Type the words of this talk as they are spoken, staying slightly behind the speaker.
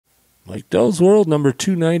Mike Dell's World, number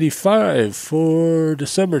 295 for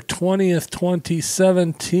December 20th,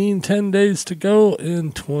 2017. 10 days to go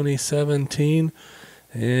in 2017.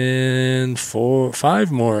 And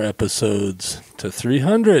 5 more episodes to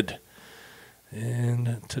 300.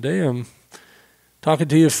 And today I'm talking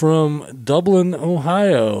to you from Dublin,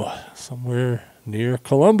 Ohio, somewhere near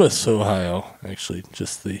Columbus, Ohio. Actually,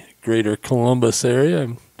 just the greater Columbus area.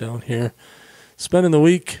 I'm down here spending the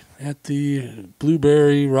week at the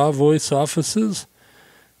Blueberry Raw Voice offices.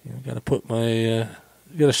 Got to put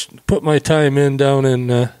my time in down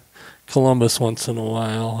in Columbus once in a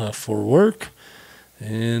while for work.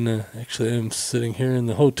 And actually, I'm sitting here in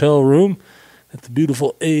the hotel room at the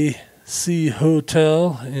beautiful AC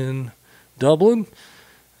Hotel in Dublin.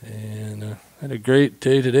 And had a great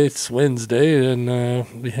day today. It's Wednesday, and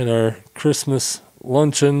we had our Christmas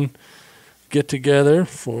luncheon get-together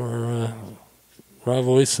for Raw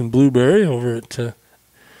Voice and Blueberry over at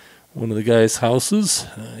one of the guys' houses,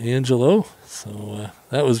 Angelo. So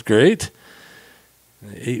that was great.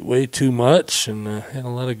 I ate way too much and had a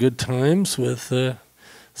lot of good times with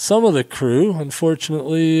some of the crew.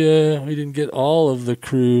 Unfortunately, we didn't get all of the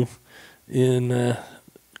crew in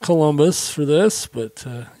Columbus for this, but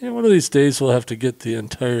one of these days we'll have to get the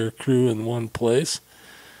entire crew in one place.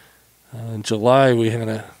 In July, we had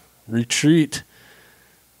a retreat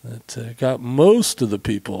that got most of the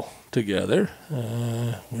people together.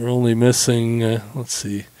 We're only missing,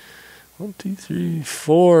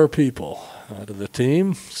 4 people out of the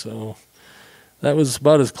team. So that was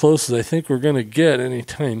about as close as I think we're going to get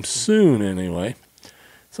anytime soon anyway.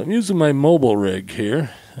 So I'm using my mobile rig here,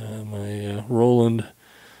 my Roland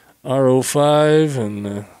RO5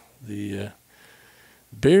 and the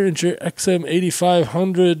Behringer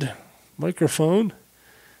XM8500 microphone.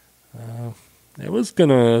 I was going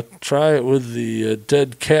to try it with the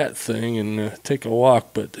dead cat thing and take a walk,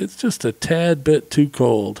 but it's just a tad bit too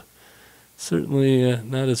cold. Certainly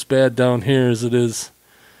not as bad down here as it is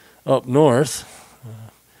up north.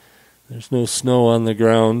 There's no snow on the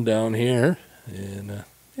ground down here, and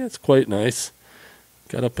it's quite nice.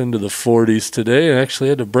 Got up into the 40s today and actually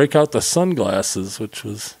had to break out the sunglasses, which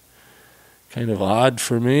was kind of odd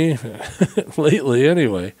for me lately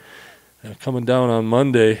anyway. Coming down on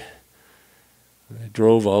Monday, I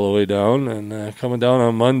drove all the way down, and coming down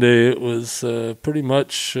on Monday, it was pretty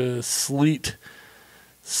much sleet,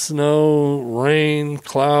 snow, rain,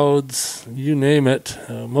 clouds, you name it,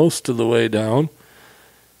 most of the way down.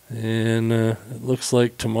 And it looks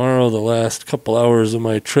like tomorrow, the last couple hours of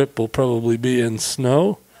my trip will probably be in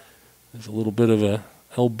snow. There's a little bit of a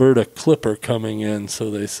Alberta clipper coming in,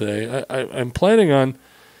 so they say. I'm planning on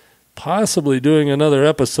possibly doing another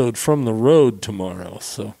episode from the road tomorrow,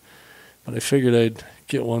 but I figured I'd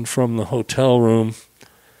get one from the hotel room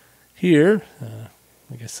here.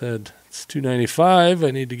 Like I said, it's $295.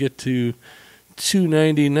 I need to get to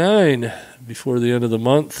 $299 before the end of the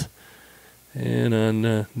month. And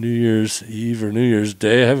on New Year's Eve or New Year's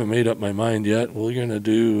Day, I haven't made up my mind yet. We're going to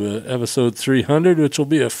do episode 300, which will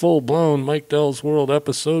be a full-blown Mike Dell's World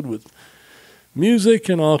episode with music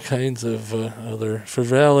and all kinds of other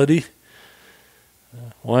frivolity.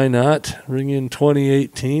 Why not ring in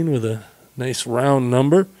 2018 with a nice round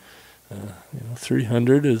number?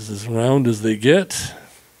 300 is as round as they get.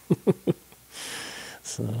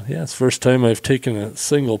 So, it's the first time I've taken a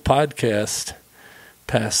single podcast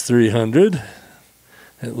past 300,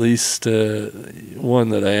 at least one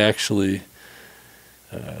that I actually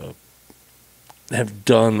have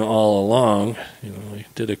done all along. I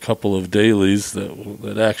did a couple of dailies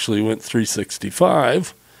that actually went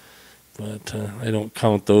 365, but I don't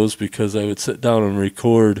count those because I would sit down and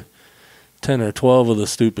record 10 or 12 of the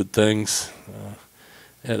stupid things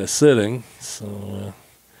at a sitting. So,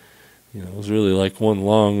 it was really like one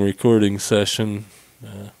long recording session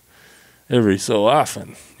every so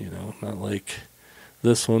often, not like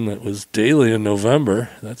this one that was daily in November.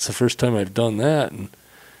 That's the first time I've done that, and,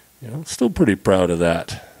 still pretty proud of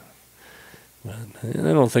that. But I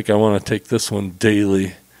don't think I want to take this one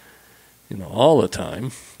daily, all the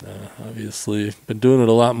time. Obviously, been doing it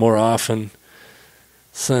a lot more often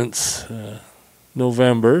since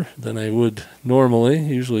November than I would normally.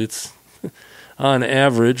 Usually it's on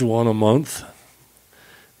average one a month.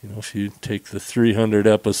 If you take the 300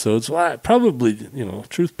 episodes, well, I probably,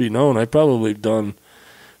 truth be known, I probably have done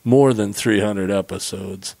more than 300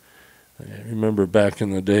 episodes. I remember back in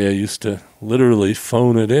the day, I used to literally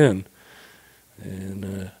phone it in.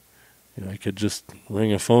 And, I could just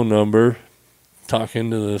ring a phone number, talk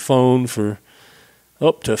into the phone for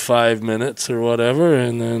up to 5 minutes or whatever,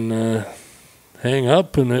 and then hang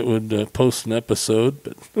up, and it would post an episode.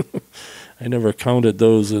 But I never counted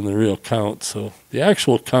those in the real count. So the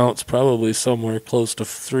actual count's probably somewhere close to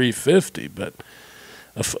 350, but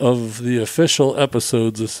of the official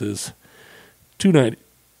episodes, this is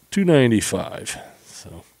 295.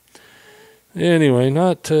 So anyway,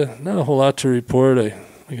 not a whole lot to report. Like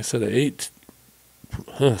I said, I ate.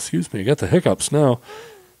 Excuse me, I got the hiccups now.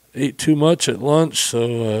 Ate too much at lunch,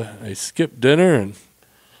 so I skipped dinner and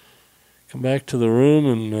come back to the room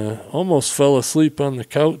and almost fell asleep on the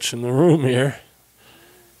couch in the room here.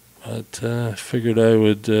 But I figured I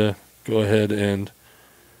would go ahead and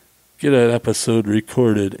get an episode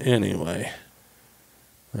recorded anyway.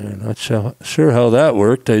 I'm not sure how that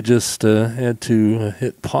worked. I just had to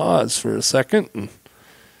hit pause for a second, and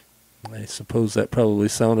I suppose that probably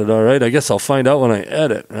sounded all right. I guess I'll find out when I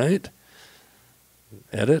edit, right?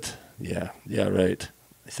 Edit? Yeah, right.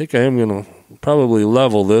 I think I am going to probably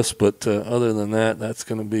level this, but other than that, that's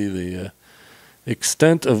going to be the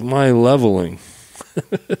extent of my leveling.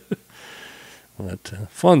 But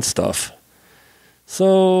fun stuff.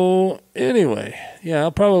 So anyway, yeah,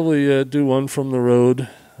 I'll probably do one from the road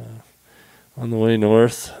on the way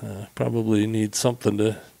north. Probably need something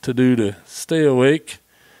to do to stay awake.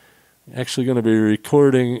 Actually going to be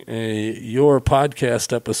recording your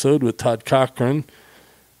podcast episode with Todd Cochran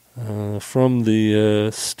from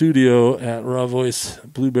the studio at Raw Voice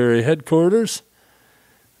Blueberry headquarters.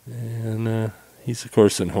 And he's, of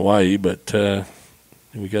course, in Hawaii, but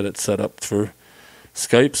we got it set up for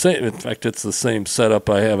Skype. In fact, it's the same setup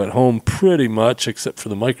I have at home pretty much, except for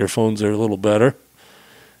the microphones are a little better.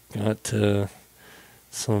 Got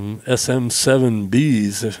some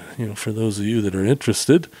SM7Bs, for those of you that are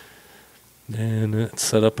interested. And it's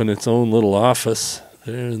set up in its own little office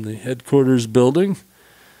there in the headquarters building.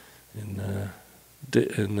 And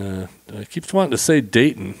I keep wanting to say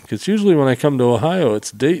Dayton, because usually when I come to Ohio,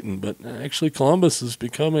 it's Dayton. But actually, Columbus is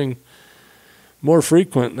becoming more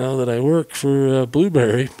frequent now that I work for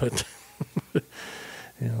Blueberry. But a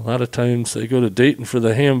lot of times I go to Dayton for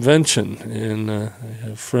the Hamvention, and I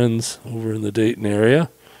have friends over in the Dayton area.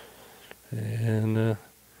 And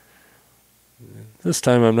this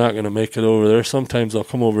time I'm not going to make it over there. Sometimes I'll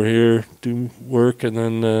come over here, do work, and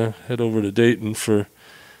then head over to Dayton for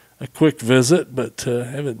a quick visit, but I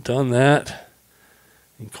haven't done that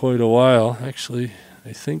in quite a while. Actually,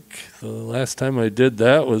 I think the last time I did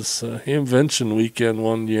that was Hamvention weekend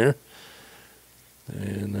one year,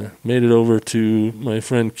 and made it over to my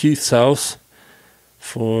friend Keith's house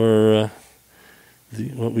for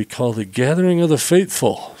what we call the Gathering of the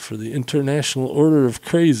Faithful for the International Order of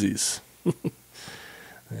Crazies.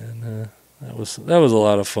 And that was a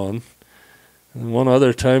lot of fun. And one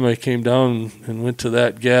other time I came down and went to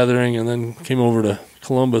that gathering and then came over to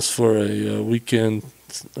Columbus for a weekend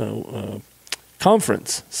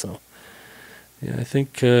conference. So, yeah, I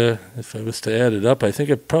think if I was to add it up, I think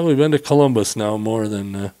I've probably been to Columbus now more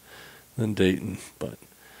than Dayton. But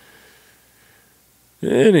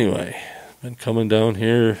anyway, been coming down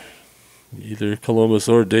here either Columbus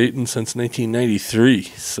or Dayton since 1993,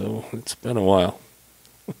 so it's been a while.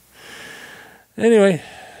 Anyway,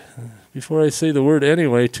 before I say the word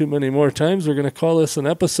anyway too many more times, we're going to call this an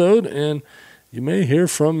episode, and you may hear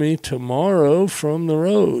from me tomorrow from the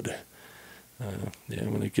road. I'm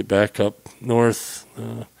going to get back up north.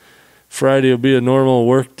 Friday will be a normal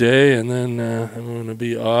work day, and then I'm going to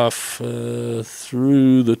be off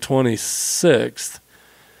through the 26th,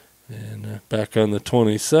 and back on the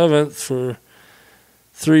 27th for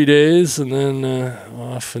 3 days, and then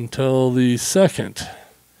off until the 2nd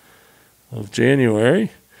of January.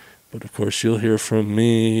 But of course, you'll hear from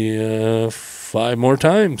me 5 more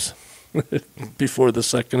times before the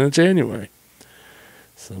 2nd of January.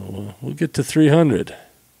 So we'll get to 300.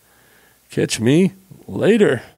 Catch me later.